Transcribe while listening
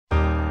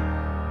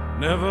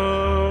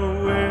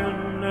Never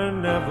win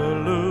and never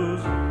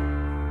lose.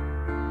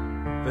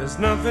 There's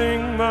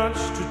nothing much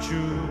to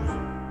choose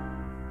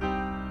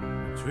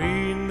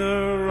between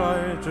the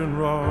right and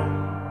wrong.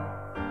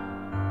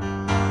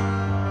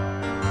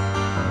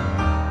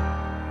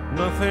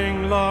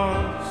 Nothing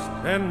lost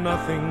and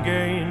nothing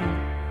gained.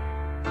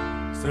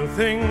 Still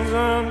things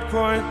aren't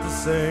quite the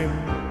same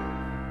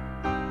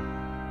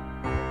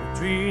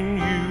between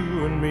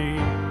you and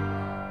me.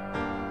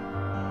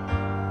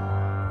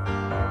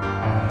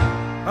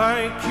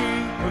 I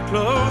keep a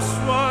close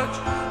watch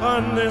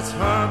on this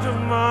heart of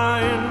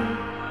mine.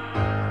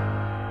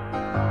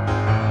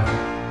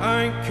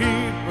 I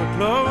keep a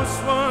close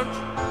watch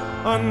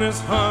on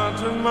this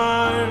heart of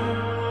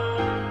mine.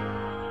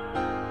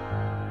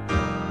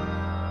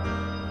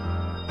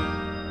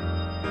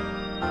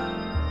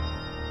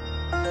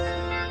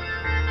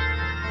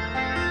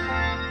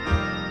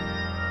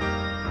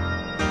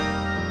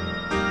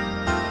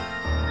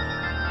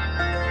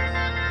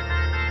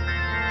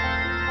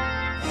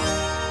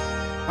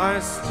 I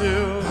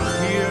still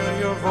hear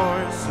your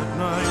voice at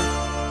night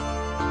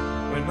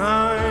when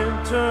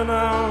I turn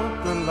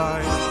out the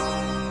light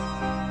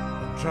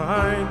and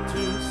try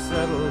to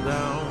settle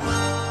down.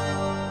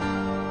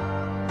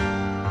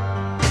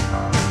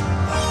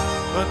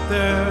 But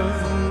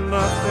there's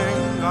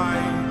nothing I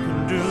can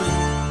do,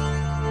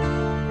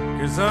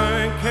 'cause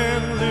I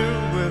can't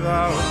live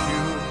without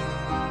you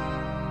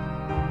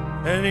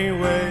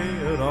anyway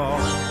at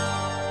all.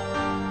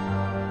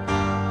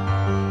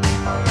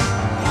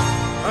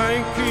 I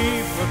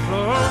keep a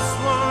close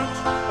watch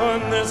on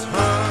this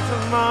heart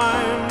of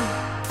mine.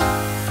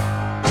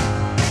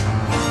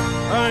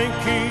 I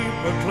keep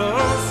a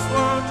close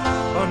watch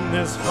on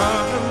this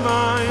heart of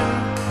mine.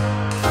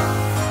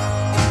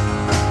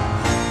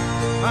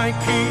 I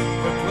keep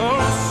a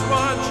close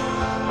watch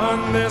on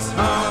this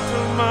heart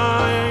of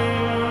mine.